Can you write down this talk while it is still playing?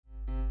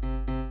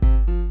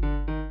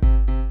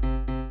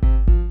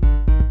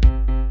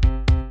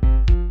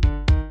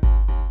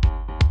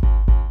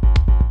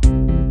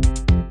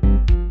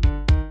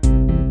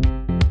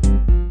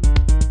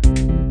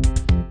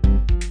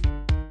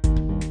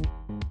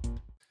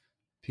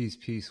Peace,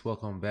 peace.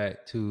 Welcome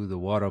back to the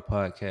Water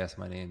Podcast.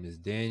 My name is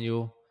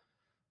Daniel.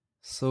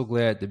 So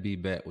glad to be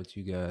back with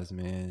you guys,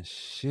 man.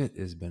 Shit,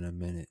 it's been a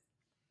minute.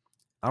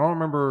 I don't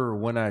remember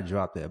when I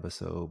dropped the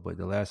episode, but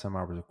the last time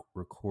I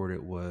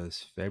recorded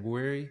was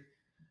February.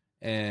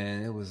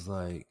 And it was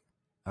like,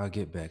 I'll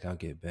get back.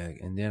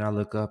 And then I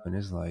look up and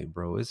it's like,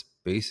 bro, it's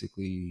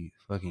basically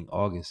fucking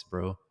August,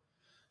 bro.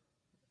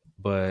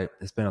 But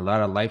it's been a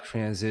lot of life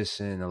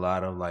transition, a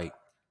lot of like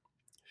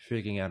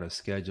figuring out of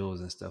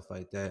schedules and stuff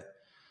like that.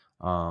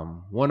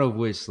 One of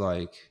which,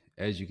 like,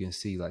 as you can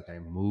see, like I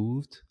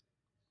moved.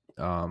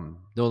 No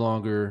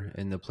longer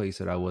in the place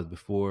that I was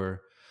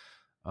before.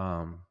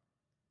 Um,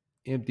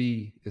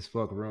 Empty as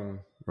fuck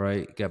room,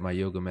 right? Got my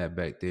yoga mat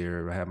back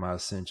there. I have my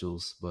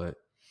essentials, but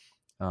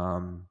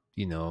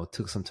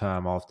took some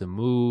time off to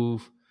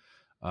move.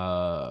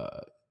 Uh,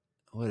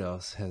 what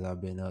else has I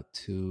been up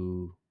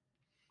to?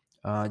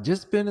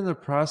 Just been in the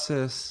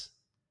process.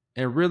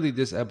 And really,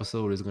 this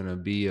episode is going to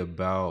be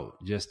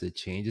about just the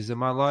changes in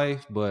my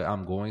life, but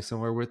I'm going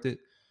somewhere with it.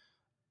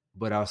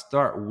 But I'll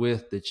start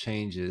with the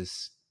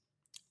changes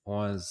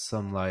on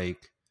some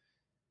like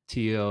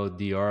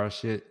TLDR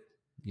shit.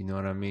 You know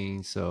what I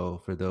mean?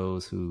 So for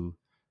those who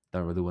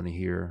don't really want to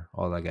hear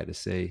all I got to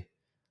say,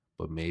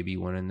 but maybe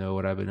want to know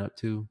what I've been up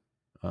to,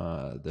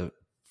 the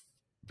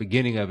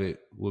beginning of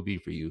it will be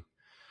for you.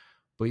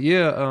 But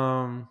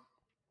yeah,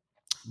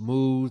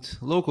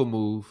 local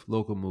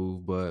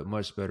move, but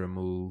much better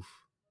move.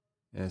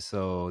 And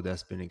so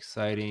that's been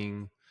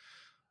exciting.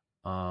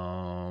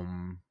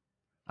 Um,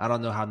 I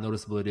don't know how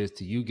noticeable it is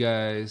to you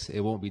guys. It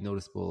won't be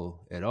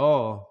noticeable at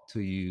all to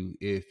you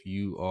if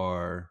you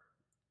are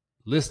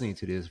listening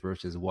to this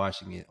versus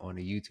watching it on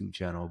the YouTube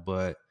channel.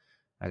 But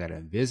I got a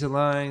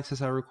Invisalign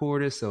since I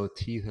recorded, so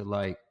teeth are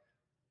like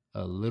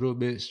a little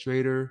bit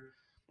straighter.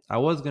 I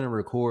was gonna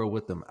record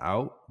with them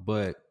out,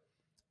 but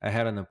I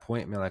had an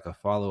appointment like a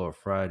follow up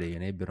Friday,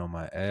 and they've been on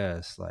my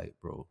ass like,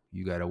 bro,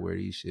 you gotta wear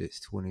these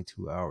shits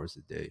 22 hours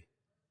a day.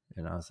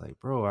 And I was like,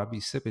 bro, I be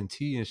sipping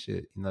tea and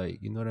shit. Like,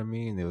 you know what I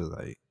mean? They was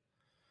like,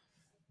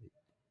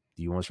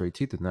 do you want straight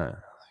teeth or not?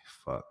 Like,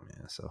 fuck,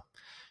 man. So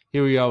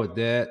here we are with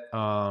that.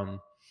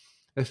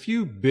 A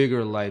few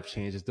bigger life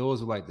changes.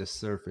 Those are like the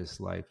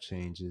surface life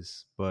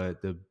changes,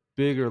 but the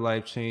bigger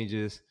life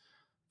changes,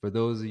 for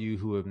those of you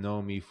who have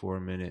known me for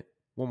a minute,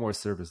 one more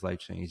surface life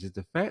change is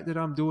the fact that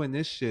I'm doing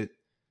this shit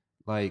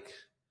like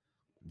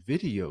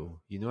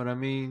video. You know what I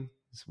mean?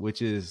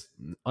 Which is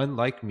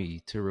unlike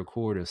me to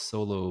record a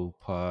solo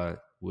pod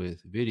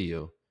with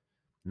video.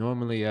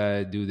 Normally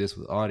I do this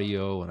with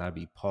audio and I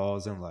be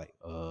pausing like,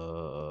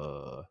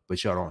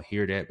 but y'all don't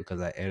hear that because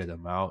I edit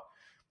them out,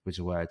 which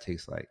is why it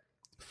takes like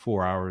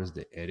 4 hours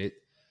to edit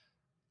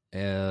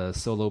a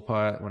solo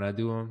pod when I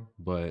do them.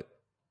 But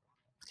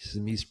this is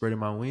me spreading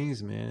my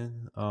wings,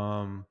 man.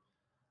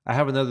 I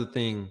have another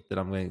thing that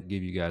I'm going to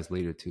give you guys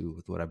later too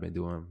with what I've been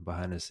doing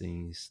behind the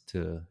scenes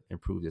to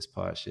improve this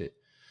pod shit.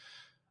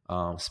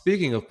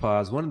 Speaking of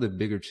pods, one of the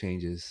bigger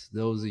changes,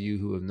 those of you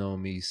who have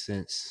known me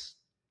since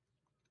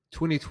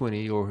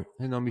 2020 or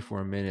have known me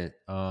for a minute,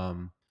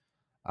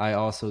 I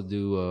also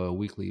do a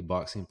weekly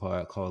boxing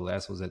pod called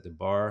Last Was at the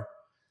Bar.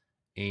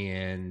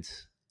 And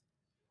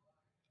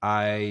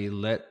I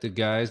let the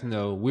guys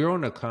know we're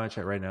on a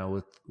contract right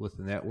now with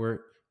the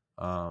network.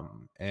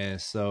 And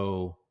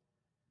so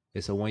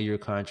it's a 1 year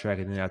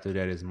contract. And then after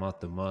that is month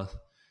to month.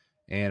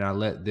 And I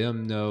let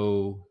them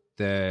know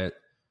that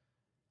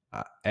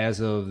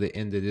as of the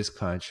end of this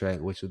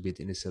contract, which will be at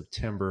the end of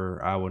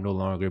September, I will no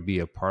longer be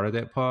a part of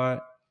that pod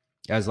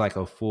as like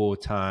a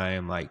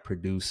full-time like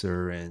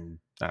producer, and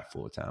not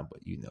full-time,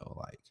 but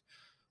like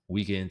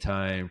weekend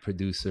time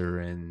producer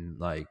and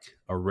like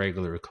a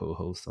regular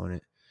co-host on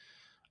it.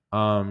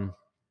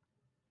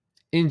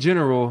 In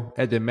general,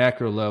 at the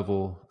macro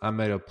level,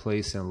 I'm at a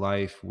place in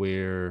life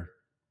where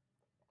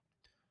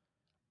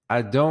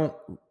I don't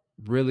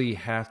really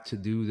have to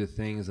do the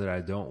things that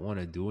I don't want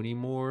to do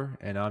anymore.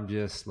 And I'm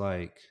just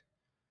like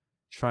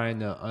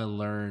trying to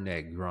unlearn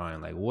that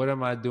grind. Like, what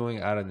am I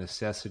doing out of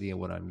necessity and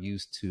what I'm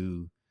used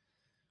to,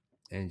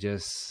 and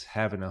just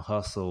having a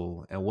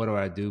hustle? And what do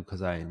I do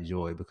because I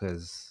enjoy?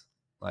 Because,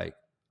 like,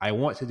 I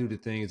want to do the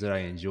things that I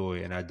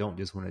enjoy, and I don't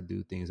just want to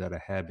do things out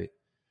of habit.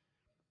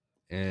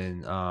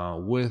 And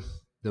with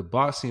the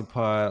boxing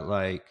pod,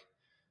 like,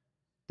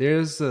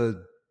 there's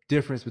a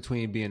difference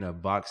between being a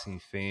boxing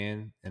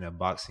fan and a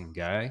boxing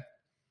guy.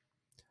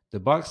 The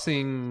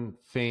boxing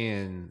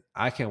fan,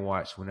 I can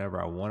watch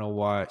whenever I want to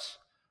watch.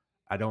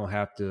 I don't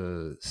have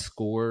to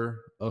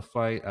score a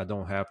fight. I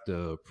don't have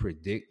to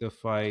predict a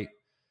fight.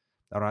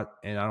 I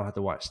don't have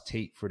to watch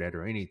tape for that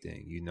or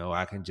anything.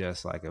 I can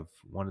just, like, if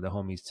one of the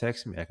homies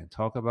texts me, I can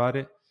talk about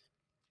it.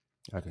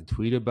 I can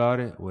tweet about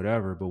it,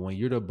 whatever. But when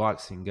you're the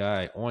boxing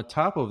guy, on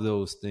top of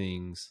those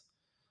things,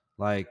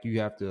 like, you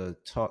have to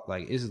talk.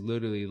 Like, it's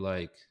literally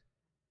like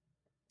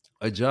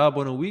a job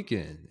on a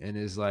weekend. And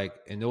it's like,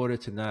 in order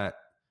to not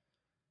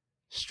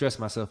stress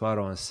myself out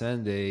on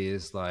Sunday,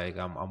 is like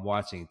I'm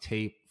watching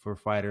tape for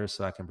fighters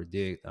so I can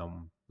predict.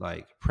 I'm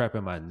like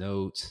prepping my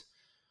notes.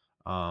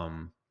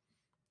 Um,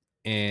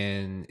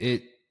 and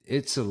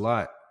it's a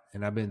lot.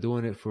 And I've been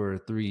doing it for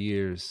 3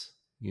 years,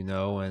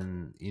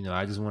 and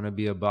I just want to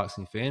be a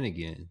boxing fan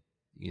again.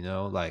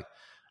 Like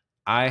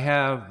I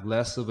have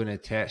less of an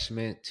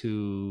attachment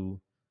to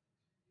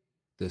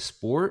the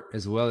sport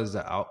as well as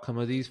the outcome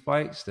of these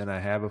fights than I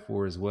have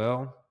before as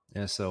well.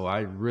 And so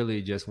I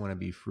really just want to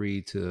be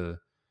free to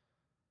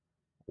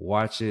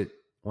watch it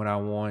when I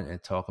want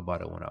and talk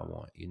about it when I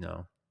want.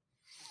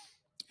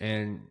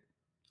 And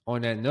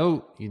on that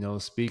note,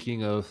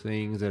 speaking of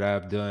things that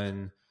I've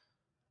done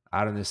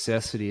out of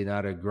necessity and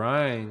out of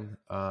grind,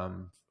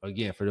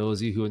 again, for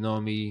those of you who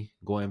know me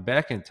going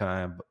back in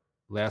time,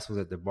 last was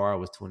at the bar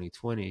was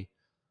 2020.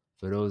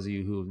 For those of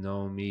you who have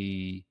known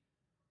me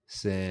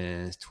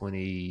since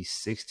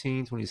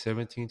 2016,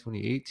 2017,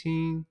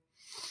 2018,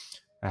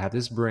 I have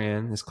this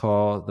brand. It's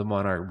called the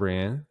Monarch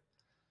brand.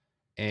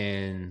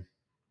 And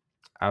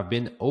I've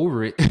been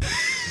over it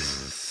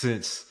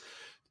since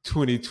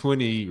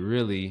 2020,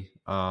 really.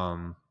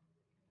 But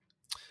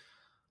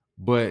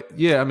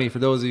yeah, I mean, for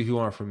those of you who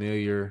aren't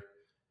familiar,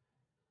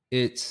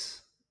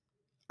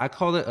 I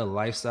call it a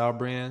lifestyle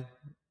brand,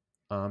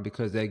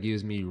 because that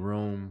gives me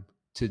room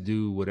to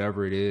do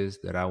whatever it is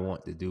that I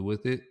want to do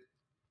with it.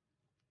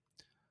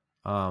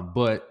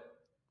 But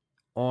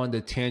on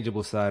the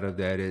tangible side of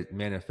that, it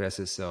manifests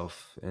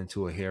itself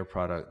into a hair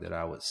product that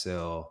I would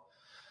sell.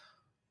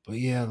 But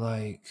yeah,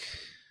 like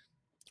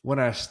when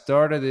I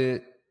started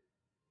it,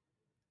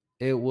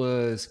 it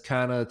was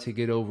kind of to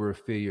get over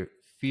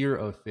fear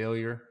of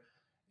failure.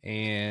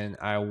 And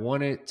I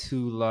wanted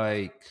to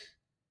like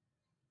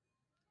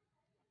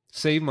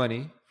save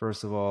money,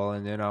 first of all.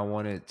 And then I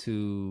wanted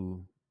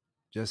to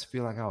just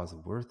feel like I was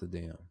worth a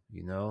damn,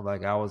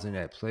 like I was in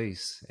that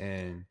place.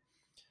 And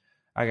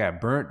I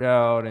got burnt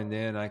out, and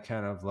then I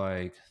kind of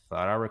like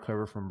thought I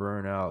recovered from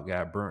burnout,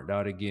 got burnt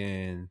out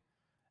again.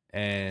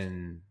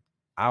 And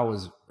I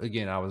was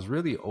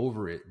really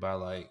over it by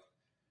like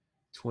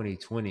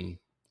 2020.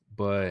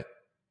 But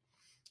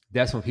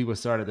that's when people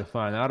started to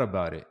find out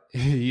about it,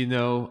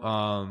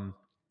 and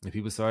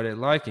people started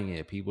liking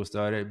it. People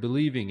started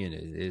believing in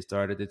it. It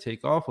started to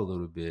take off a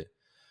little bit.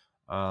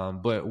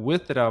 But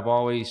with it, I've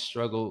always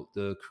struggled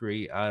to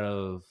create out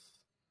of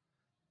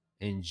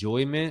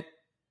enjoyment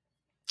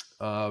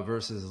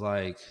versus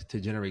like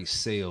to generate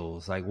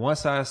sales. Like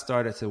once I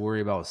started to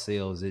worry about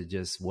sales, it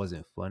just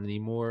wasn't fun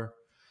anymore.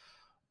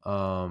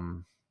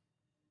 And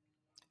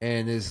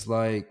it's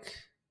like,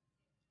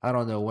 I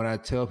don't know, when I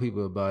tell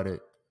people about it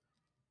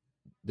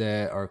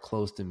that are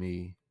close to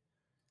me,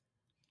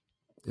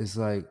 it's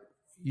like,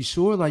 you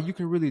sure like you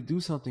can really do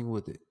something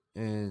with it?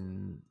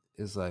 And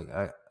it's like,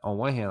 on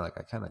one hand, like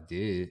I kind of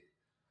did.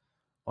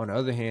 On the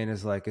other hand,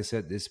 it's like it's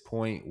at this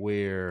point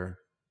where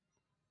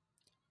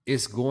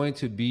it's going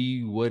to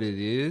be what it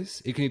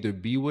is. It can either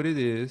be what it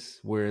is,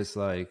 where it's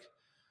like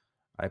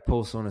I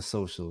post on the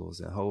socials,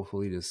 and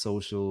hopefully the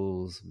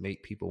socials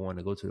make people want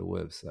to go to the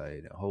website.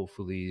 And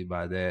hopefully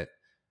by that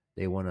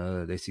they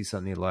see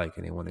something they like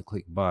and they want to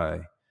click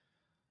buy.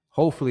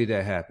 Hopefully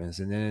that happens.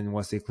 And then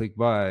once they click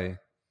buy,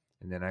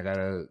 and then I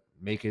gotta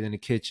make it in the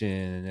kitchen,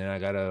 and then I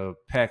gotta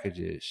package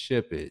it,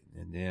 ship it,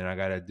 and then I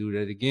gotta do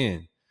that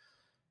again.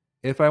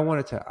 If I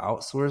wanted to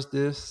outsource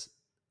this,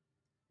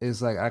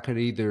 it's like I could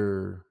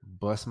either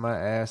bust my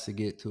ass to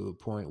get to a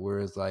point where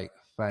it's like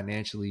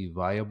financially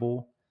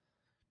viable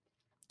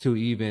to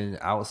even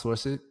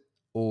outsource it,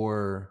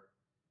 or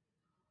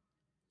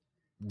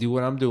do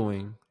what I'm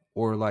doing,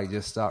 or like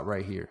just stop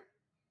right here.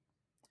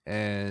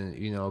 And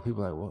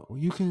people are like, well,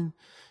 you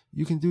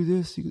can do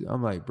this.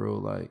 I'm like, bro,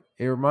 like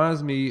it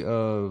reminds me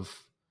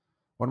of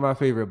one of my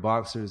favorite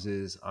boxers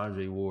is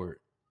Andre Ward,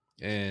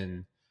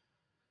 and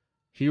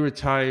he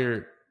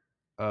retired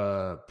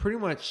pretty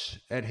much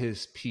at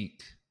his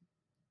peak.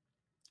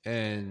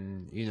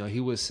 And he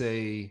would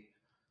say,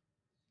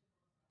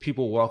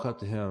 people walk up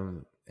to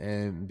him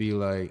and be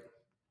like,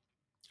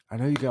 I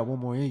know you got one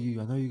more in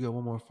you. I know you got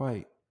one more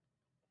fight.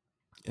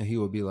 And he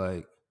would be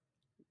like,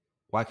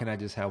 why can't I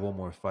just have one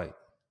more fight?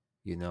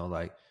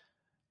 Like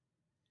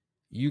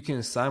you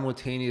can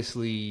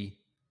simultaneously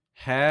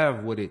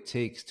have what it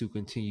takes to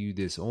continue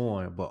this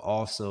on, but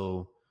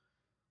also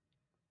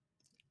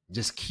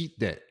just keep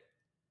that,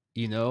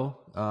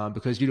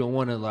 because you don't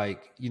want to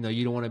like, you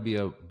don't want to be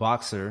a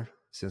boxer,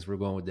 since we're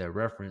going with that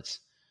reference,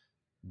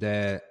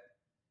 that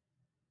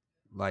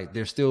like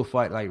they're still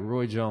fight like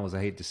Roy Jones.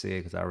 I hate to say it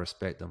because I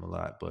respect him a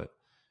lot, but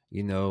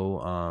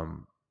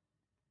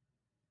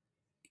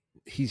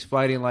he's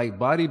fighting like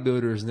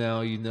bodybuilders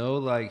now,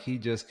 like he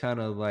just kind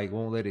of like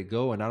won't let it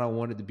go. And I don't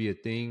want it to be a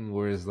thing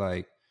where it's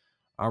like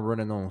I'm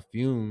running on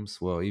fumes,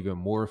 well, even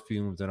more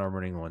fumes than I'm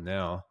running on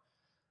now.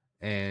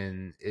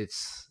 And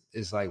it's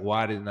like,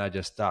 why didn't I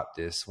just stop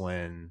this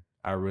when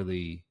I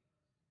really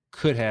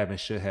could have and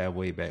should have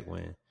way back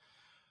when?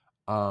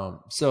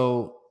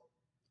 So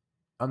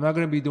I'm not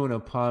going to be doing a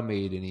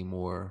pomade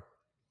anymore.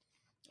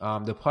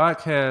 The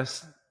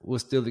podcast will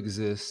still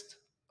exist.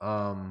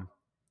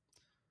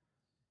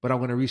 But I'm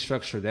going to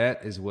restructure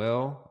that as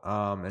well,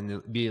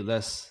 and make it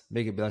less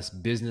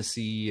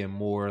businessy and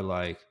more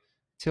like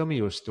tell me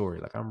your story.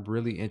 Like, I'm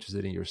really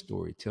interested in your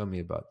story. Tell me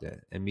about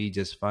that. And me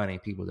just finding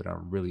people that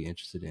I'm really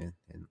interested in.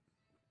 And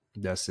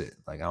that's it.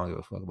 Like, I don't give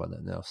a fuck about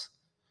nothing else.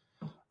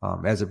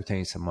 As it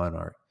pertains to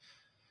Monarch.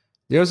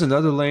 There's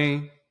another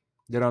lane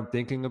that I'm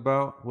thinking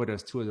about. Well,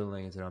 there's two other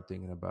lanes that I'm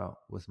thinking about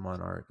with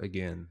Monarch.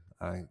 Again,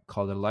 I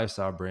call it a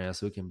lifestyle brand,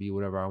 so it can be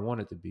whatever I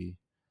want it to be.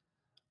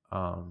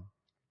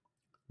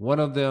 One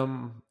of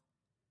them,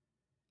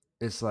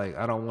 it's like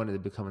I don't want it to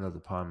become another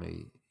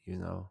pomade, you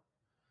know.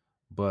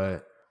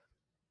 But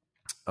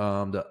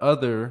the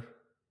other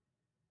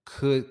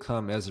could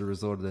come as a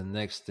result of the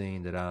next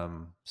thing that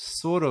I'm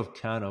sort of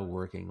kind of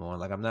working on.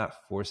 Like, I'm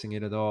not forcing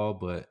it at all,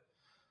 but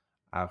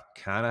I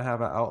kind of have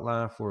an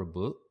outline for a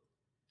book.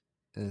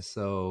 And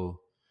so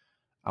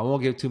I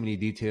won't give too many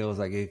details.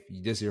 Like, if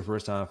this is your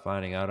first time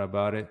finding out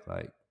about it,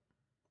 like,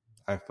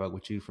 I fuck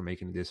with you for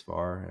making it this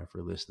far and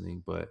for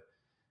listening. But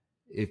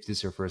if this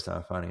is your first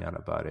time finding out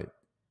about it,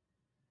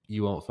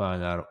 you won't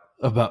find out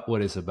about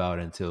what it's about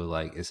until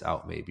like it's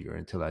out, maybe, or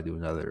until I do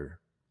another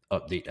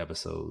update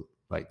episode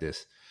like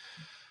this.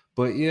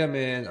 But yeah,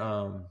 man,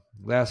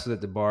 last was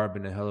at the bar,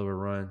 been a hell of a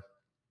run.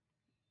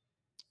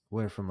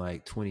 Went from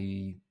like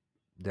 20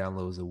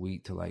 downloads a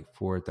week to like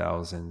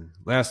 4,000.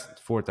 Last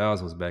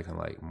 4,000 was back in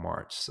like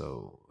March,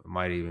 so it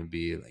might even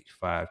be like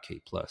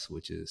 5K plus,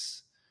 which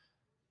is,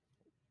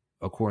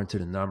 according to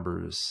the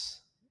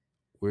numbers,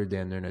 we're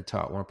down there in the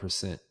top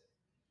 1%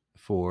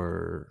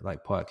 for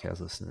like podcast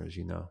listeners,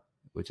 you know,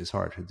 which is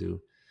hard to do.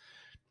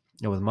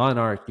 And with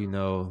Monarch, you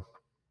know,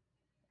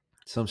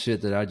 some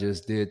shit that I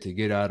just did to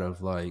get out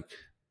of like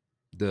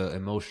the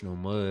emotional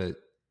mud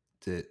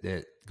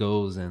that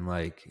goes and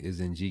like is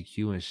in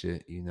GQ and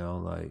shit, you know,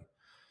 like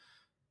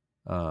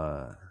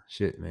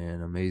shit,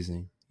 man,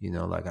 amazing. You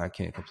know, like I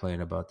can't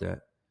complain about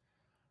that.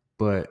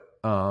 But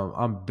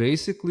I'm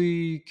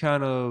basically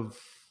kind of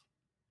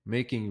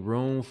making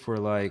room for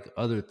like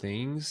other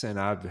things, and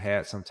I've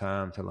had some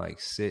time to like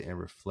sit and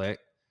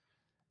reflect.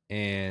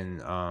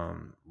 And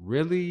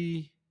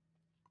really,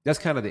 that's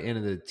kind of the end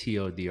of the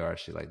TLDR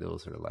shit. Like,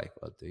 those are the life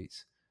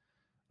updates.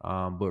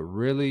 But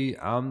really,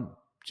 I'm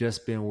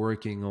just been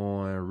working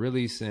on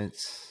really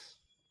since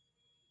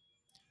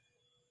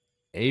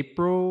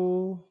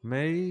April,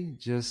 May,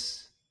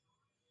 just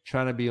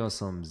trying to be on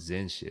some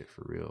Zen shit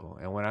for real.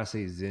 And when I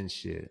say Zen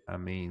shit, I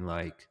mean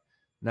like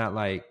not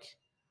like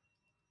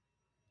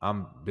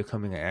I'm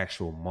becoming an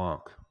actual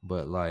monk,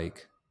 but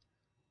like,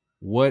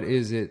 what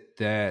is it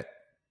that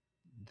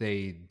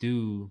they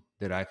do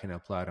that I can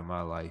apply to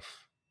my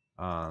life?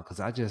 Because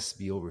I just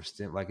be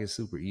overstimulated. Like, it's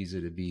super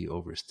easy to be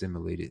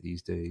overstimulated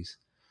these days.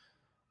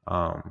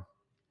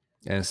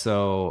 And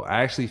so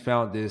I actually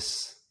found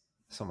this.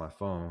 It's on my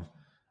phone.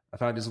 I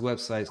found this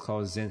website. It's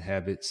called Zen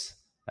Habits.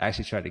 I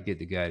actually tried to get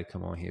the guy to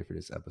come on here for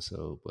this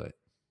episode, but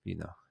you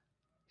know,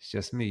 it's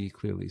just me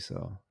clearly,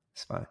 so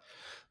it's fine.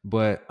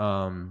 But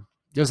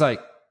there's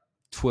like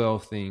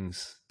 12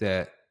 things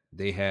that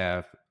they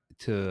have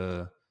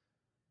to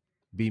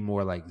be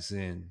more like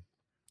Zen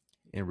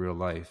in real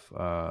life.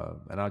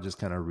 And I'll just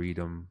kind of read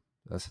them,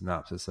 a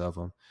synopsis of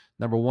them.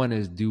 Number one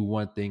is do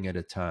one thing at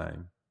a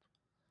time.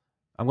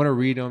 I'm going to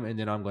read them, and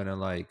then I'm going to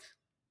like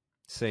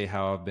say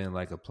how I've been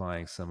like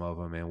applying some of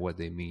them and what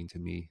they mean to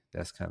me.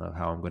 That's kind of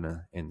how I'm going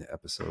to end the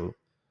episode,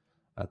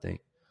 I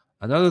think.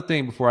 Another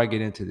thing before I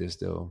get into this,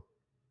 though,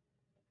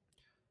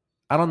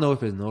 I don't know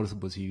if it's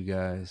noticeable to you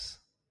guys,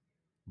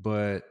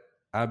 but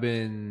I've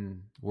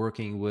been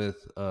working with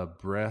a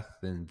breath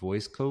and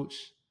voice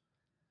coach.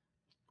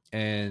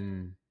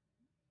 And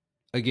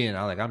again,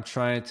 I'm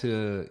trying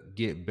to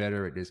get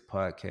better at this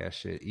podcast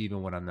shit,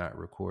 even when I'm not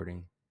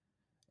recording.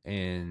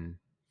 And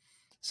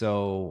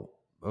so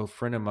a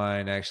friend of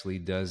mine actually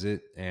does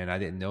it, and I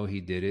didn't know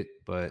he did it,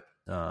 but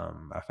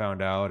I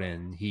found out,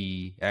 and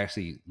he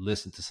actually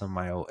listened to some of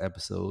my old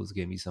episodes,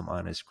 gave me some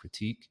honest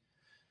critique.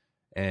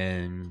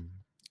 And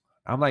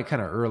I'm like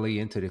kind of early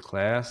into the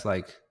class.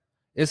 Like,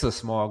 it's a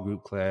small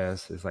group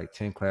class. It's like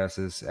 10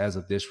 classes as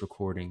of this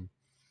recording.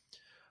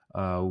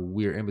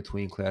 We're in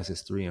between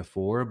classes 3 and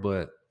 4,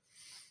 but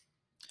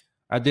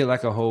I did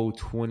like a whole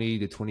 20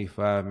 to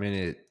 25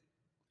 minute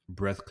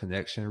breath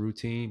connection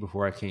routine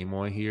before I came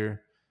on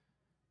here.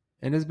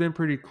 And it's been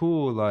pretty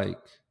cool, like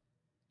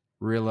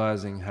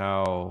realizing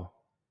how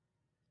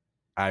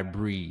I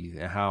breathe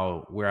and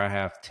how where I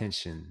have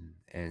tension.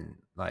 And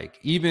like,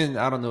 even,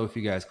 I don't know if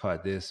you guys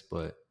caught this,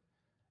 but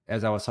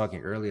as I was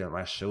talking earlier,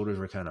 my shoulders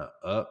were kind of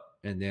up.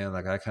 And then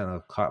like I kind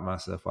of caught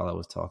myself while I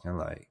was talking,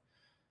 like,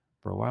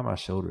 bro, why are my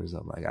shoulders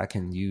up? Like, I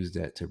can use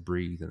that to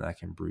breathe, and I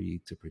can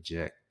breathe to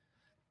project.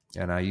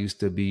 And I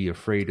used to be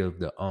afraid of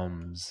the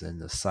ums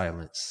and the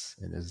silence.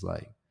 And it's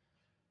like,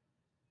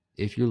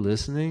 if you're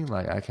listening,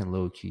 like, I can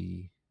low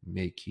key,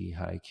 mid key,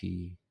 high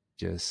key,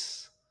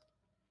 just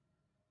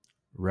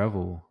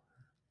revel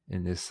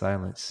in this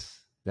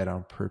silence that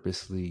I'm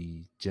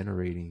purposely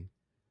generating.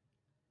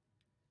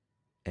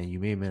 And you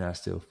may or may not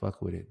still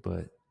fuck with it,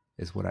 but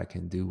it's what I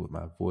can do with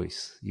my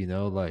voice. You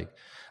know, like,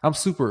 I'm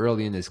super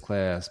early in this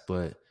class,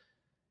 but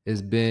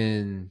it's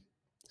been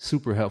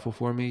super helpful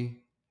for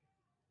me.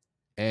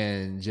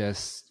 and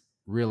just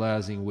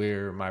realizing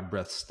where my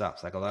breath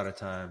stops. Like a lot of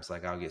times,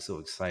 like I'll get so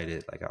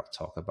excited, like I'll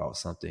talk about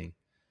something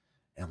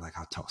and like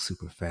I'll talk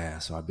super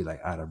fast. So I'll be like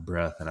out of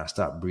breath and I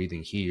stop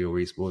breathing here where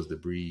you're supposed to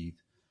breathe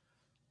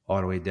all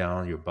the way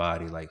down your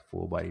body, like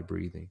full body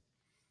breathing.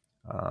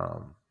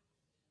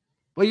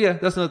 But yeah,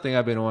 that's another thing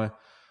I've been on.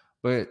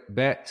 But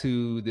back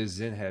to this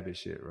Zen habit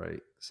shit,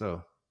 right?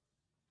 So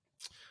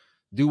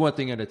do one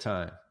thing at a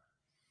time.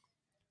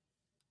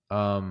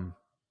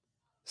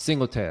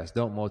 Single task,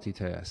 don't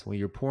multitask. When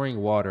you're pouring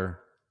water,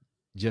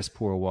 just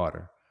pour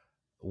water.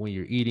 When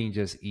you're eating,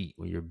 just eat.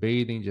 When you're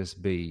bathing,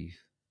 just bathe.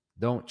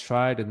 Don't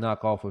try to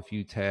knock off a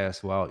few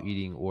tasks while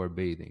eating or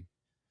bathing.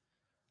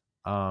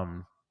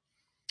 I'll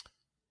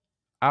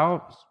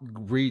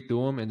read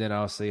through them and then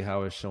I'll say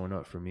how it's showing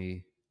up for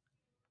me,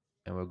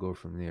 and we'll go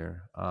from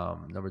there.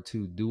 Number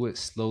 2, do it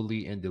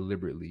slowly and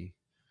deliberately.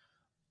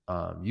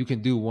 You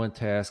can do one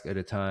task at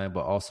a time,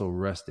 but also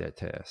rest that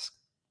task.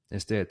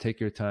 Instead, take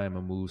your time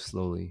and move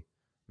slowly.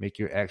 Make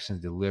your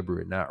actions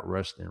deliberate, not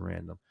rushed and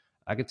random.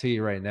 I can tell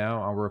you right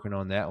now, I'm working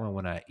on that one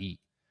when I eat.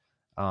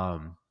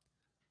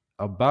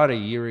 About a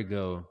year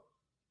ago,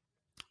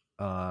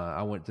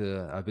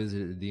 I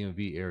visited the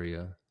DMV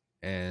area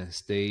and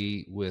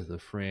stayed with a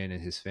friend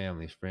and his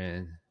family,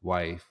 friend,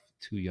 wife,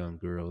 2 young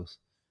girls.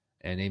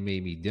 And they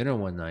made me dinner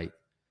one night.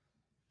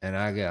 And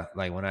I got,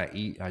 like, when I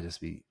eat, I just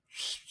be,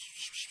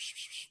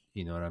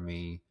 you know what I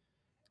mean?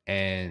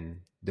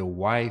 And the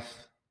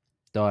wife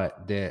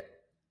thought that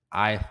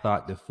I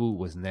thought the food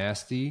was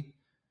nasty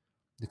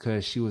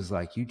because she was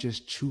like, you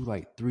just chew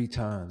like 3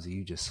 times and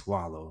you just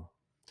swallow.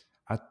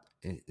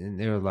 And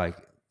they were like,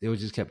 they were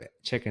just kept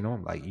checking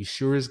on, like, you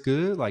sure it's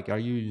good? Like, are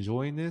you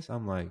enjoying this?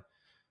 I'm like,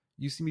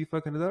 you see me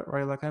fucking it up,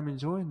 right? Like, I'm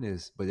enjoying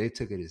this. But they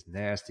took it as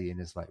nasty,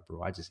 and it's like,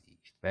 bro, I just eat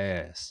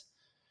fast.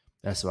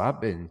 That's why I've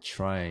been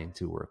trying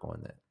to work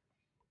on that.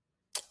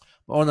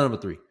 But on number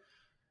 3,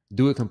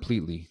 do it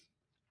completely.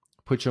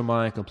 Put your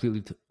mind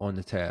completely on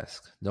the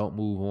task. Don't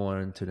move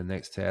on to the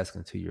next task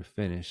until you're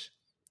finished.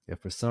 If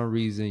for some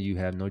reason you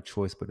have no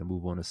choice but to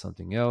move on to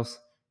something else,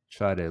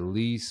 try to at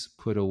least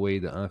put away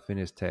the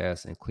unfinished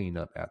task and clean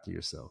up after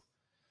yourself.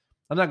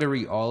 I'm not gonna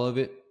read all of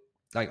it,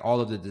 like all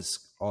of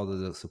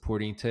the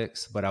supporting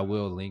text, but I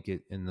will link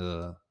it in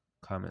the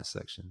comment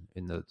section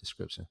in the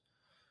description.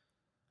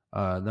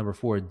 Number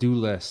 4, do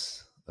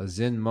less. A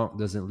Zen monk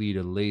doesn't lead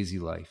a lazy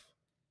life.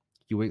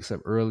 He wakes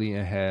up early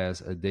and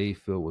has a day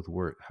filled with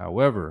work.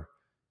 However,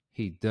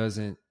 he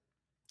doesn't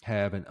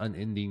have an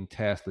unending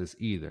task list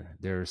either.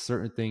 There are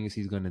certain things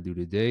he's going to do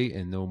today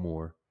and no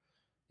more.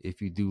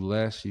 If you do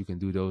less, you can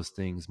do those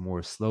things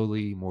more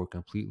slowly, more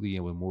completely,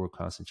 and with more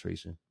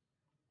concentration.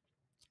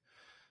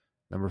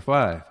 Number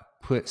 5,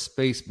 put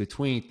space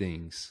between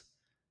things.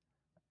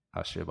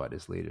 I'll share about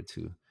this later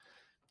too.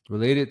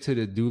 Related to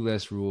the do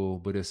less rule,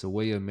 but it's a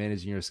way of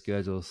managing your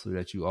schedule so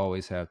that you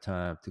always have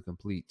time to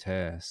complete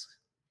tasks.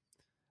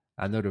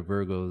 I know the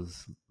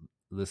Virgos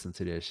listen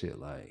to that shit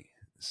like,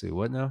 say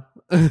what now?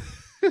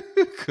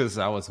 Because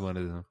I was one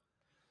of them.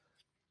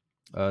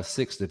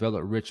 6,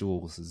 develop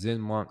rituals.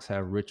 Zen monks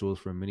have rituals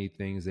for many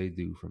things they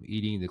do, from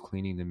eating to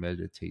cleaning to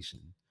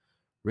meditation.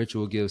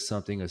 Ritual gives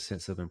something a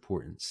sense of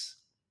importance.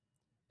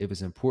 If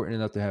it's important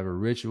enough to have a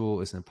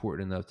ritual, it's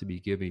important enough to be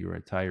given your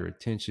entire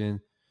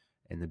attention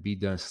and to be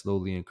done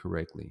slowly and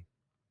correctly.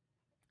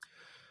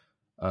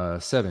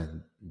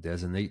 7,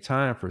 designate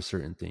time for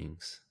certain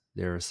things.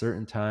 There are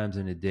certain times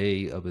in the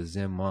day of a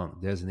Zen monk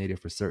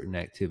designated for certain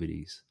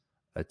activities.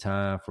 A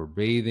time for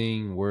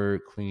bathing,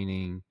 work,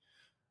 cleaning.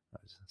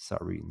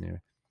 Stop reading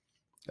there.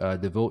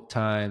 Devote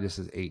time. This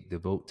is 8.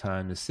 Devote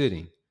time to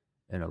sitting.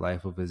 In the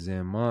life of a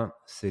Zen monk,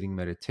 sitting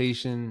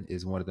meditation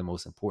is one of the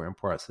most important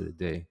parts of the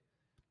day.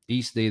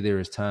 Each day there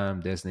is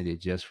time designated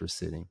just for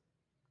sitting.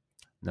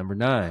 Number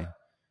 9,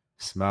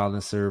 smile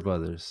and serve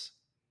others.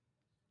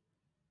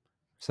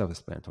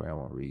 Self-explanatory, I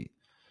won't read.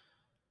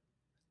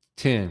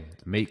 10,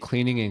 make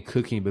cleaning and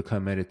cooking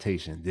become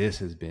meditation. This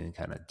has been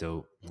kind of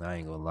dope. I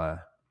ain't gonna lie.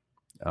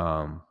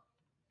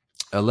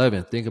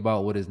 11, think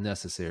about what is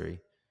necessary.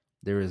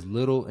 There is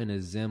little in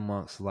a Zen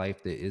monk's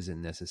life that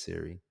isn't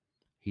necessary.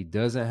 He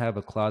doesn't have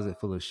a closet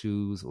full of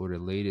shoes or the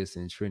latest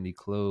and trendy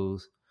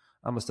clothes.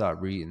 I'm gonna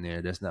stop reading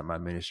there. That's not my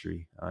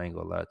ministry. I ain't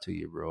gonna lie to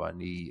you, bro. I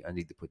need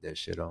to put that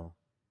shit on.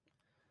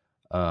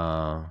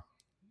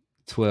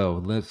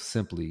 12, live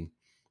simply.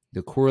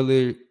 The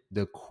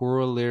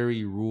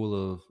corollary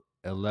rule of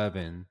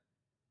 11,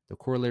 the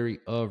corollary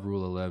of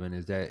rule 11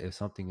 is that if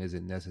something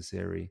isn't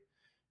necessary,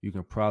 you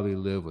can probably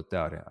live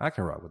without it. I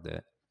can rock with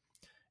that.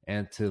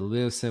 And to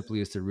live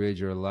simply is to rid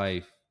your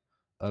life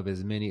of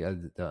as many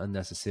of the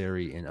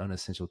unnecessary and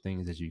unessential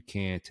things as you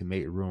can to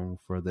make room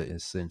for the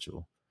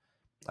essential.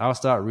 I'll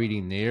start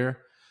reading there,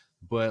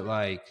 but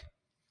like,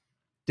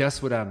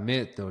 that's what I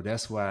meant though.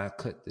 That's why I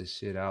cut this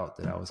shit out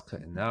that I was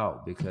cutting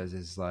out, because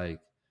it's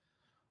like,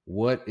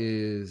 what's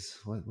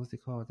they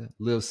call that?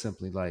 Live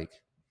simply. Like,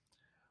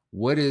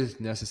 what is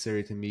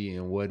necessary to me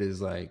and what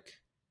is like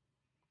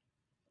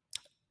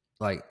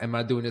like, am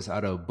I doing this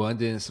out of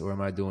abundance or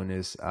am I doing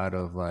this out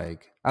of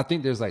like, I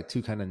think there's like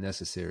two kind of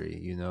necessary,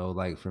 you know,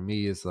 like for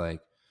me, it's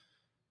like,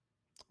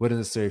 what is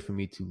necessary for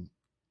me to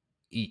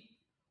eat,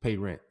 pay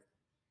rent.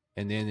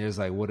 And then there's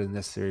like, what is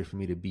necessary for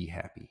me to be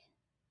happy,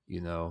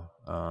 you know?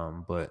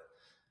 But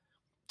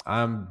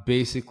I'm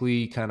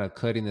basically kind of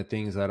cutting the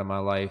things out of my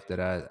life that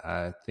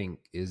I think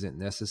isn't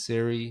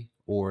necessary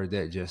or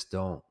that just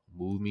don't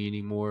move me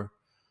anymore.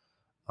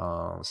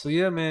 So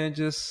yeah, man,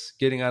 just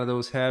getting out of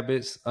those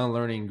habits, I'm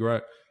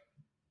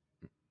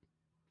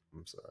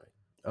sorry,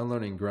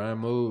 unlearning grind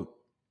mode,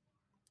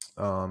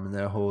 and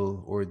that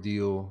whole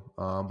ordeal.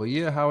 But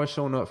yeah, how it's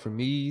showing up for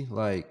me,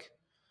 like,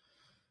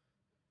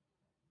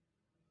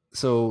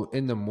 so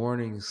in the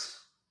mornings,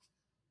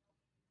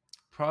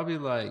 probably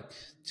like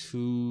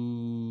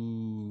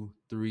 2,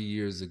 3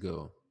 years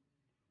ago,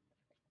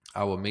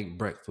 I would make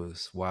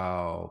breakfast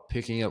while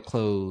picking out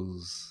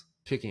clothes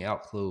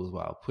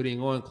while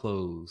putting on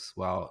clothes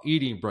while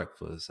eating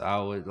breakfast.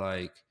 I would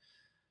like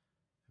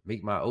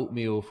make my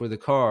oatmeal for the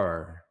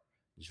car,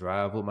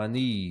 drive with my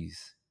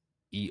knees,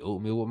 eat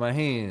oatmeal with my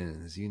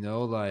hands, you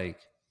know, like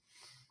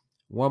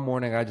one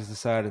morning I just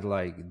decided to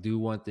like do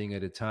one thing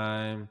at a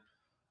time.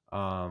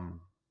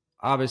 Um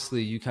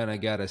Obviously you kind of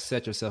got to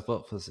set yourself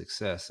up for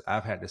success.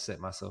 I've had to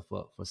set myself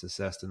up for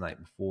success the night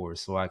before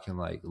so I can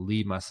like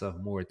leave myself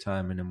more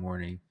time in the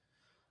morning,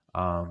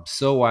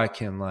 so I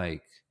can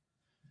like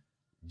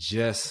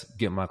just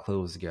get my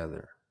clothes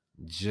together,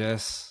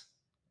 just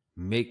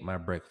make my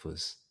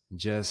breakfast,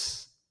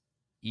 just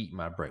eat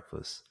my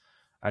breakfast.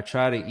 I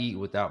try to eat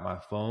without my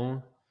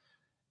phone,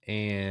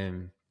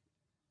 and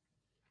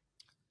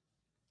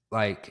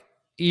like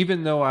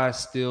even though I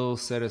still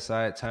set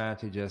aside time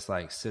to just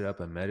like sit up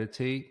and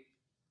meditate,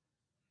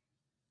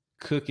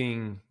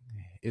 cooking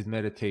is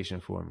meditation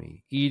for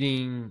me.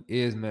 Eating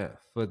is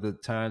for the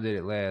time that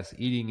it lasts.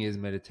 Eating is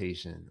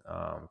meditation.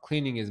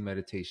 Cleaning is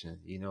meditation.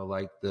 You know,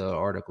 like the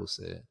article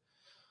said.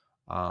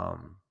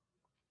 Um,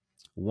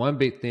 One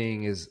big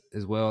thing is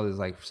as well is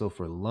like, so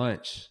for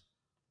lunch,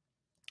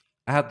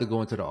 I have to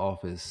go into the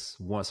office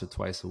once or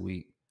twice a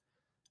week,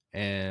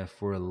 and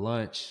for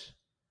lunch,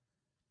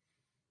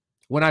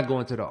 when I go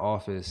into the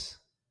office,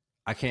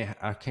 I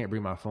can't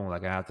bring my phone.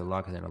 Like I have to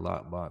lock it in a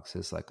lockbox.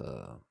 It's like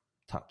a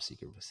top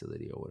secret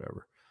facility or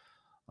whatever.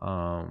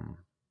 Um,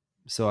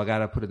 so I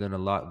gotta put it in a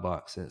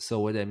lockbox. And so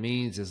what that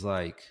means is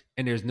like,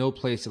 and there's no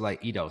place to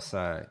like eat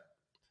outside.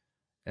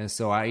 And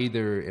so I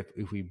either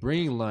if we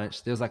bring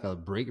lunch, there's like a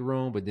break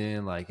room, but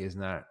then like it's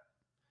not.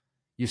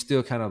 You're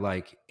still kind of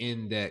like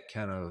in that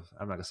kind of,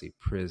 I'm not gonna say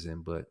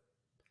prison, but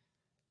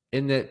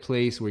in that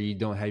place where you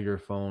don't have your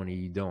phone and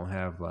you don't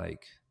have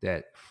like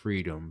that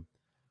freedom,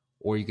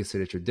 or you can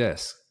sit at your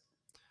desk.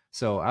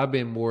 So I've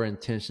been more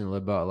intentional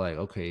about like,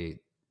 okay,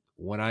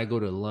 when I go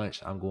to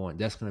lunch,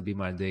 that's going to be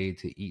my day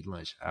to eat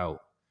lunch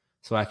out.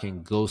 So I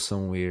can go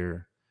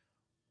somewhere,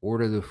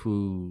 order the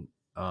food,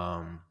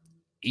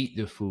 eat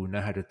the food,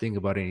 not have to think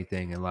about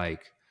anything. And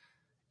like,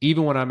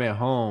 even when I'm at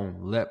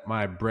home, let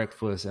my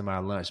breakfast and my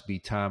lunch be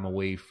time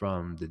away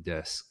from the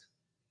desk,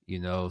 you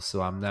know,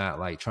 so I'm not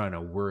like trying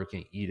to work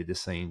and eat at the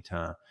same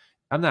time.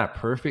 I'm not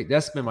perfect.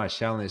 That's been my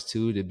challenge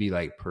too, to be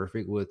like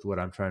perfect with what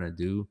I'm trying to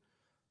do,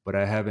 but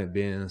I haven't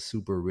been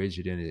super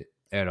rigid in it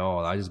at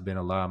all. I just been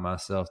allowing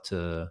myself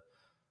to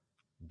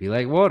be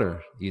like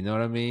water, you know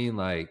what I mean?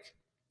 Like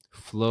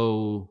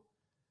flow.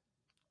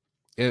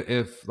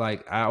 If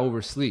like I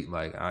oversleep,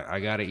 like I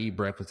gotta eat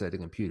breakfast at the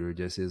computer. It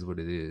just is what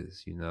it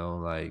is, you know.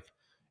 Like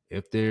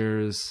if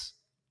there's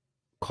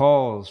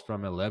calls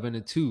from 11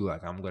 to 2,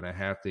 like I'm gonna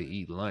have to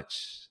eat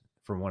lunch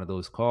from one of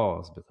those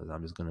calls because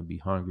I'm just gonna be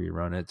hungry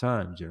around that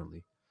time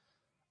generally.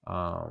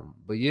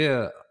 But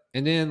yeah,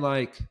 and then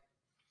like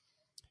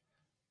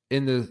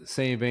in the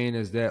same vein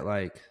as that,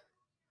 like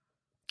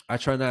I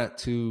try not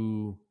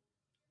to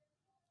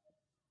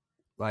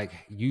like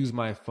use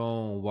my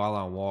phone while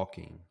I'm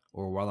walking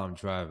or while I'm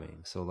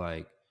driving. So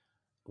like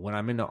when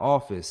I'm in the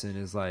office and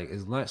it's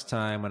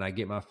lunchtime and I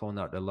get my phone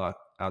out the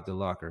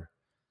locker,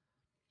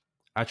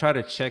 I try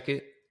to check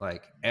it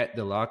like at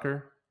the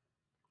locker,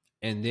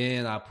 and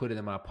then I put it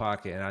in my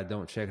pocket and I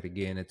don't check it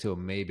again until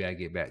maybe I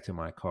get back to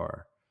my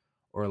car.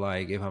 Or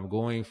like if I'm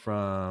going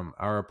from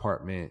our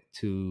apartment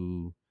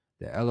to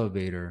the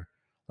elevator,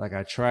 like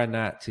I try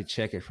not to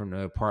check it from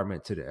the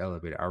apartment to the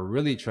elevator. I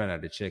really try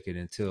not to check it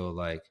until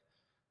like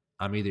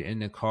I'm either in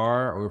the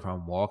car or if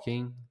I'm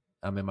walking,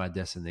 I'm in my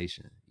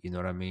destination. You know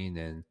what I mean?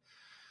 And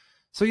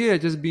so yeah,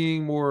 just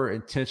being more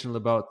intentional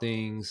about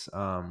things.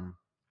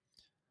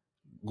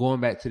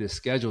 Going back to the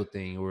schedule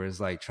thing, where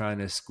it's like trying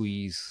to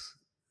squeeze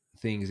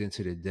things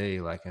into the day.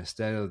 Like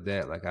instead of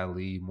that, like I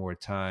leave more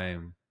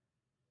time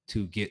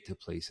to get to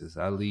places.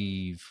 I'll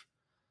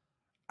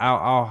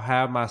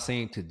have my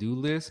same to do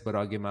list, but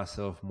I'll give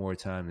myself more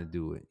time to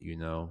do it. You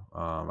know,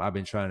 I've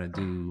been trying to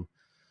do.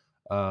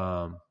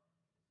 Um,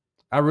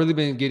 I've really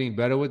been getting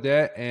better with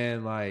that,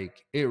 and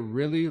like it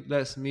really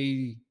lets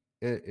me.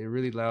 It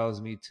really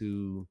allows me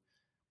to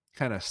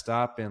kind of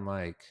stop and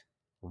like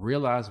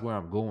realize where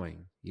I'm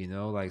going. You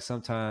know, like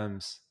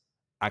sometimes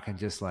I can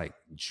just like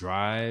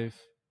drive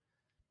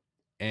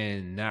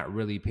and not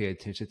really pay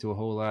attention to a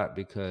whole lot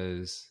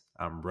because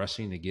I'm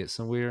rushing to get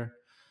somewhere.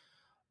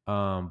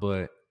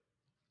 But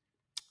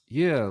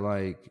yeah,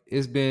 like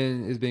it's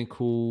been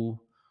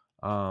cool.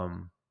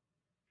 Um,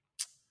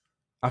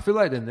 I feel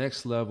like the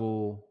next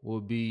level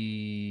will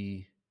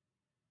be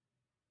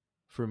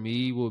for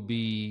me will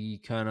be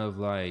kind of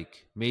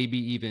like maybe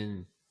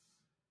even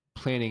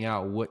planning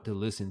out what to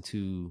listen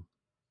to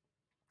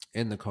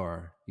in the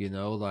car,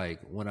 like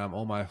when I'm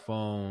on my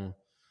phone,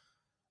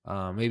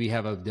 maybe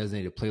have a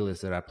designated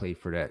playlist that I play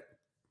for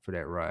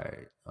that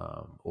ride,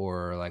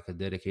 or like a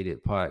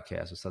dedicated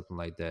podcast or something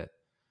like that.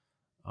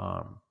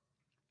 Um,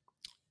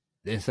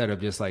 Instead of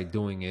just like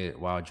doing it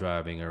while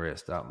driving or at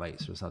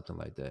stoplights or something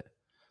like that.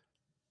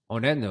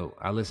 On that note,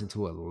 I listen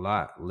to a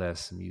lot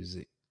less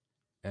music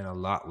and a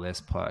lot less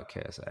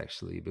podcasts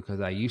actually, because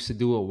I used to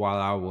do it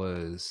while I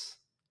was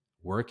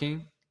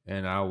working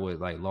and I would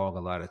like log a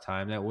lot of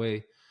time that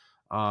way.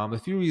 A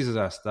few reasons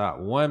I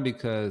stopped. One,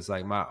 because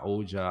like my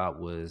old job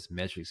was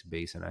metrics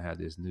based and I had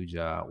this new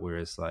job where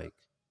it's like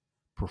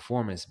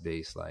performance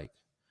based. Like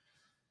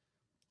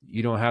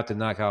you don't have to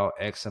knock out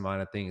X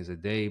amount of things a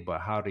day,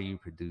 but how do you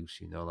produce?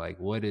 Like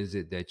what is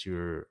it that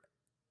you're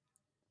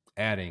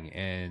adding?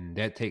 And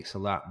that takes a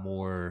lot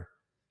more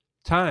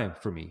time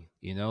for me,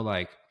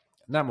 like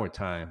not more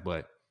time,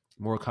 but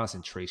more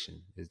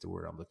concentration is the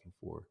word I'm looking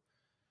for.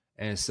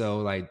 And so,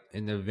 like,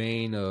 in the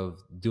vein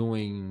of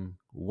doing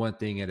one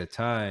thing at a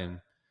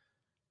time,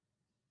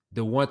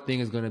 the one thing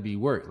is going to be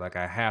work. Like,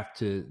 I have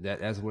to,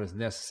 that's what is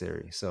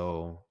necessary.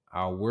 So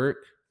I'll work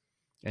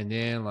and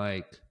then,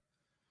 and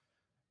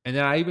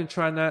then I even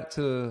try not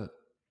to,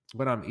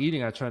 when I'm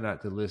eating, I try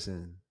not to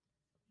listen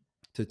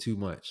to too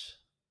much.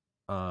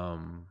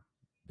 Um,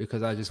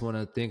 because I just want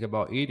to think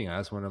about eating. I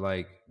just want to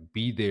like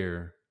be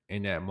there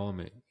in that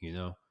moment.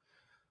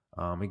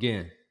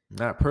 Again,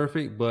 not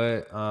perfect,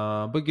 but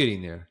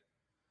getting there.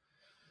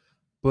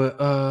 But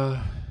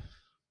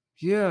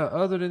yeah,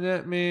 other than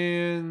that,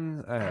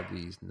 man, I have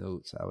these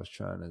notes. I was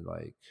trying to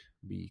like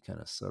be kind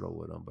of subtle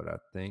with them, but I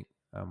think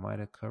I might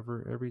have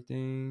covered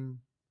everything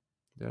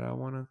that I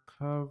want to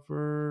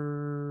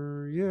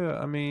cover. Yeah,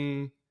 I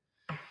mean,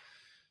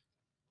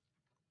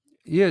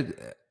 yeah,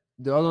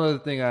 the other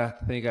thing I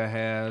think I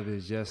have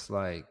is just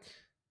like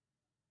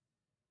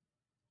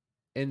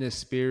in the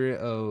spirit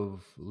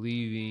of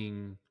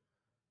leaving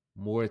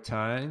more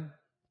time.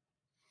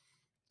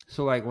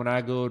 So like when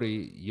I go to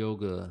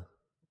yoga,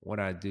 when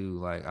I do,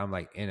 like I'm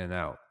like in and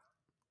out,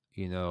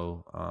 you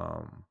know.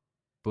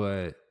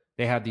 But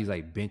they have these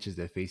like benches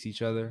that face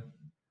each other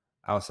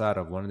outside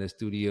of one of the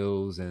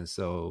studios, and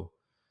so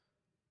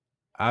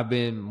I've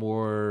been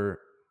more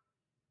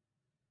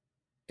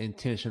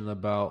intentional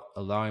about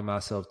allowing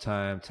myself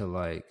time to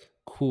like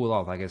cool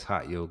off. Like it's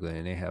hot yoga,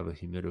 and they have a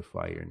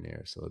humidifier in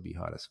there, so it'd be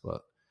hot as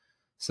fuck.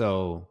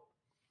 So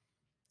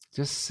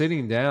just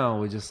sitting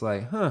down with just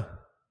like,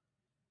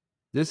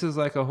 this is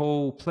like a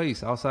whole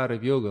place outside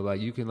of yoga.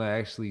 Like you can like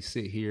actually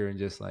sit here and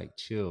just like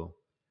chill,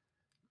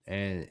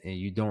 and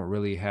you don't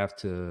really have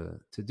to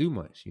do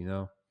much.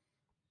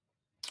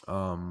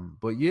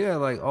 But yeah,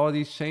 like all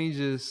these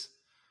changes,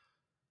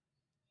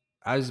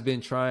 I just been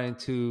trying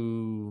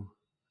to,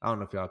 I don't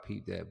know if y'all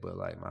peeped that, but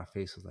like my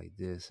face was like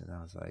this and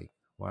I was like,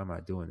 why am I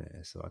doing that?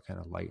 And so I kind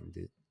of lightened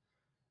it.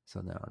 So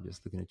now I'm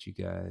just looking at you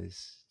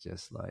guys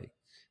just like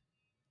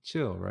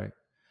chill, right?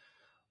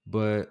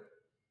 But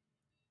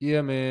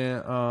yeah,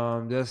 man,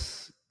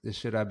 that's the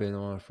shit I've been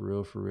on for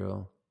real, for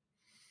real.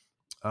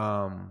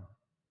 Um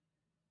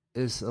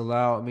it's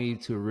allowed me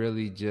to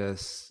really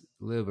just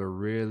live a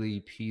really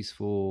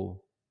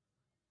peaceful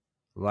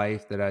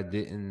life that I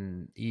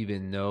didn't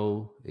even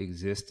know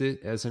existed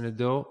as an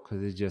adult,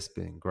 because it's just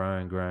been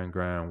grind,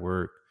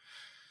 work,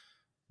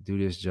 do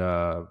this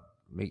job,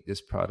 make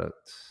this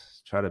product,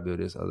 try to build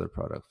this other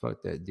product.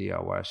 Fuck that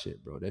DIY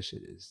shit, bro. That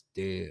shit is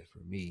dead for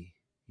me.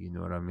 You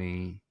know what I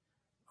mean?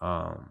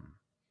 Um,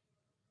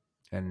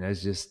 and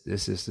this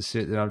is the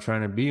shit that I'm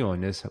trying to be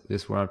on.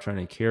 This where I'm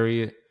trying to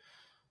carry it.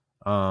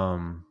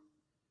 Um,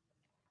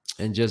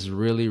 and just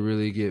really,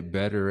 really get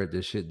better at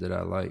the shit that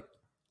I like.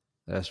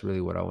 That's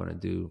really what I want to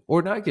do.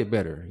 Or not get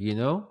better,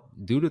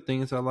 do the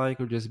things I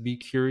like, or just be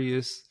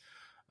curious,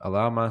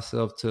 allow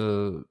myself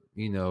to,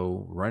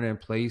 run in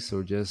place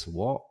or just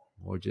walk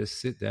or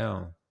just sit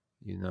down,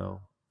 you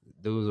know.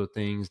 Those are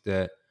things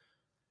that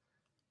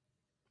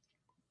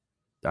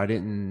I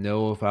didn't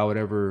know if I would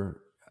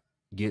ever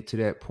get to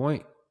that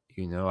point.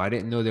 I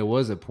didn't know there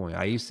was a point.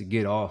 I used to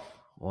get off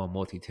on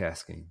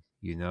multitasking,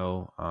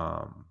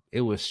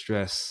 it would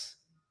stress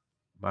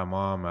my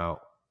mom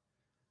out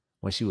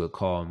when she would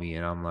call me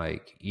and I'm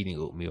like eating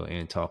oatmeal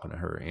and talking to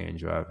her and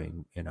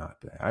driving, and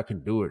I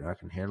can do it. I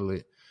can handle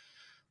it.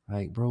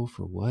 Like, bro,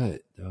 for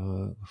what,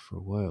 dog? For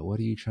what? What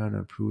are you trying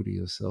to prove to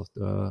yourself,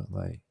 dog?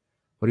 Like,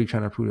 what are you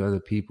trying to prove to other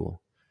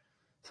people?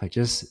 It's like,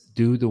 just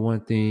do the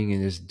one thing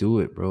and just do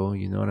it, bro.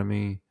 You know what I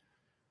mean?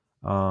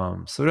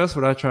 So that's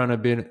what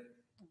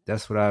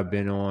I've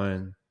been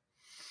on.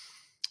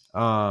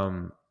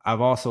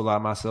 I've also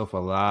allowed myself a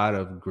lot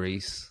of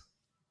grace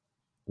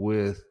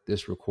with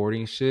this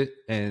recording shit,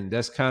 and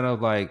that's kind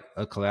of like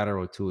a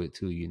collateral to it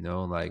too.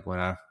 Like when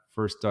I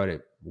first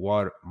started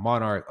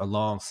Monarch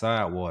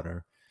alongside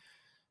Water,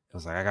 it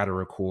was like I got to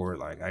record,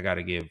 like I got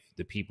to give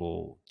the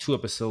people 2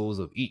 episodes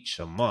of each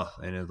a month,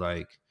 and it's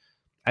like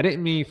I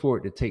didn't mean for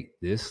it to take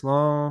this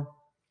long,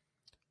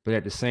 but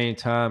at the same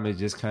time, it's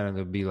just kind of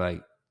gonna be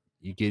like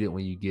you get it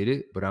when you get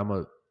it. But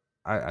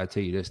I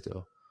tell you this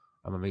though,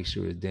 I'm gonna make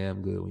sure it's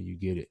damn good when you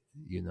get it,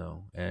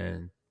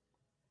 And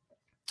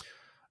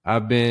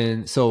I've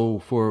been so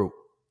for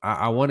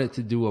I wanted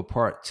to do a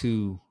part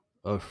 2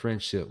 of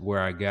friendship where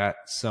I got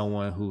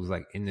someone who's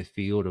like in the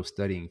field of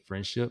studying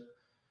friendship,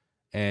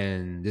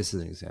 and this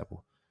is an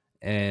example.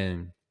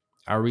 And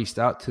I reached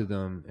out to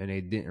them and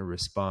they didn't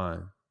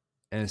respond.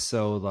 And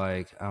so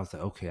like I was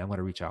like, okay, I'm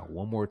gonna reach out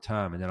one more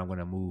time and then I'm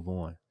gonna move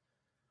on.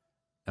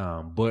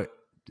 But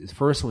the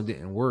first one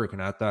didn't work,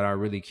 and I thought I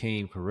really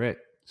came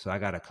correct. So I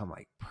gotta come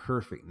like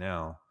perfect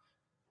now.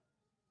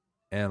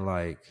 And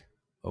like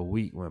a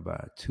week went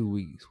by, 2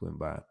 weeks went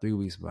by, 3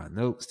 weeks by.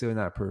 Nope, still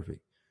not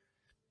perfect.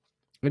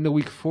 In the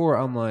week 4,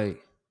 I'm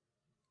like,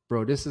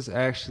 bro, this is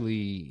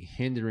actually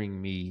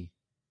hindering me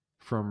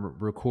from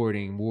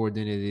recording more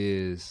than it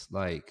is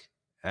like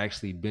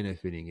actually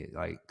benefiting it.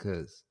 Like,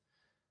 cause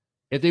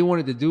if they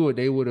wanted to do it,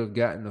 they would have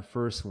gotten the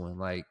first one.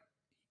 Like,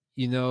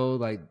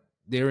 like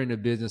they're in the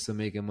business of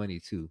making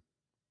money too.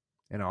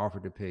 And I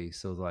offered to pay.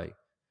 So like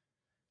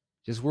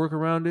just work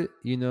around it,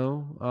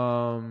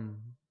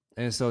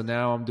 And so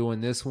now I'm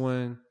doing this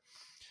one.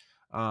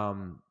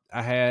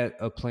 I had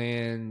a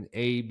plan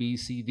A, B,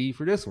 C, D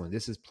for this one.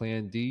 This is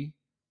plan D.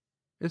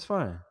 It's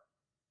fine.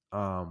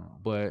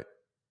 But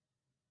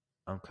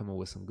I'm coming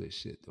with some good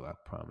shit though. I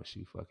promise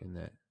you fucking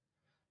that.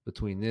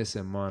 Between this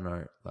and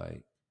Monarch,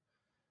 like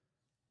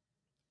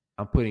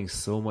I'm putting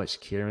so much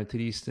care into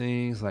these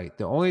things. Like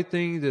the only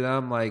thing that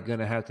I'm like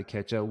gonna have to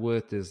catch up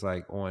with is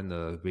like on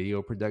the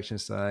video production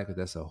side, because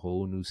that's a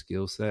whole new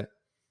skill set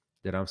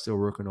that I'm still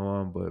working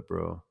on. But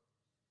bro,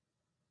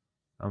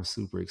 I'm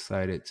super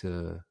excited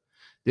to.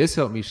 This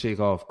helped me shake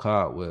off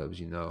cobwebs,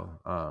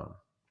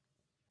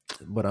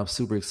 but I'm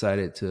super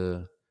excited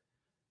to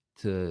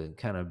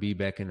kind of be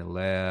back in the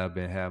lab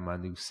and have my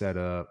new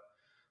setup.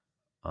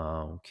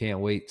 Can't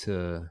wait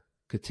to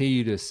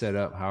continue to set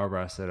up however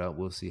I set up.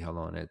 We'll see how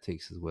long that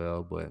takes as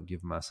well, but I'm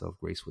giving myself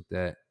grace with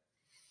that.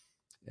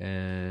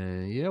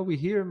 And yeah, we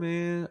here,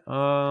 man.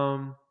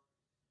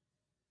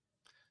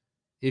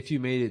 If you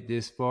made it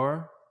this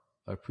far,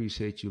 I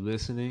appreciate you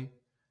listening.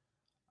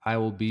 I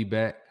will be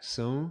back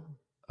soon.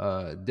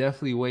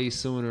 Definitely way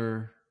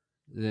sooner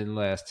than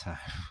last time.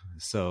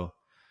 So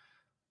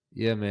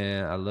yeah,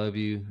 man, I love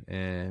you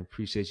and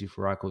appreciate you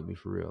for rocking with me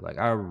for real. Like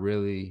I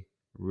really,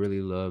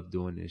 really love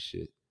doing this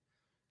shit.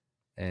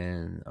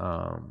 And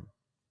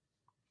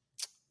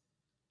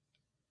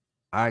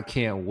I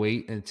can't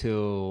wait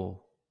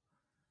until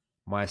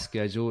my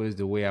schedule is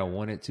the way I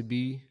want it to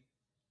be.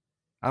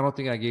 I don't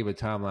think I gave a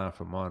timeline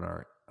for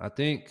Monarch. I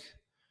think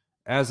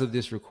as of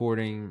this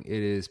recording,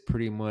 it is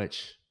pretty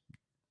much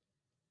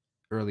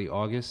early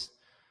August.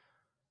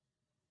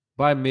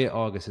 By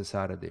mid-August, it's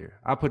out of there.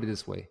 I'll put it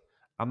this way.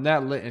 I'm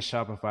not letting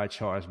Shopify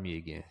charge me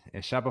again.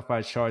 And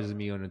Shopify charges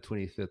me on the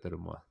 25th of the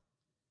month.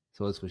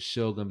 So it's for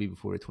sure going to be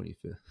before the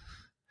 25th.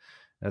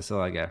 That's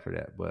all I got for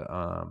that.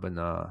 But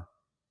nah,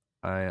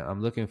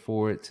 I'm looking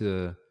forward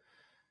to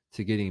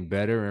getting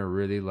better and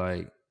really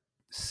like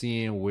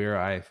seeing where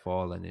I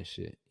fall in this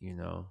shit,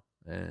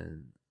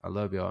 And I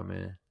love y'all,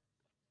 man.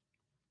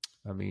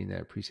 I mean, I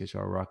appreciate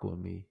y'all rocking with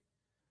me.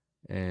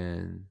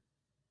 And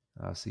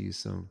I'll see you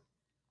soon.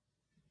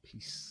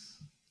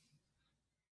 Peace.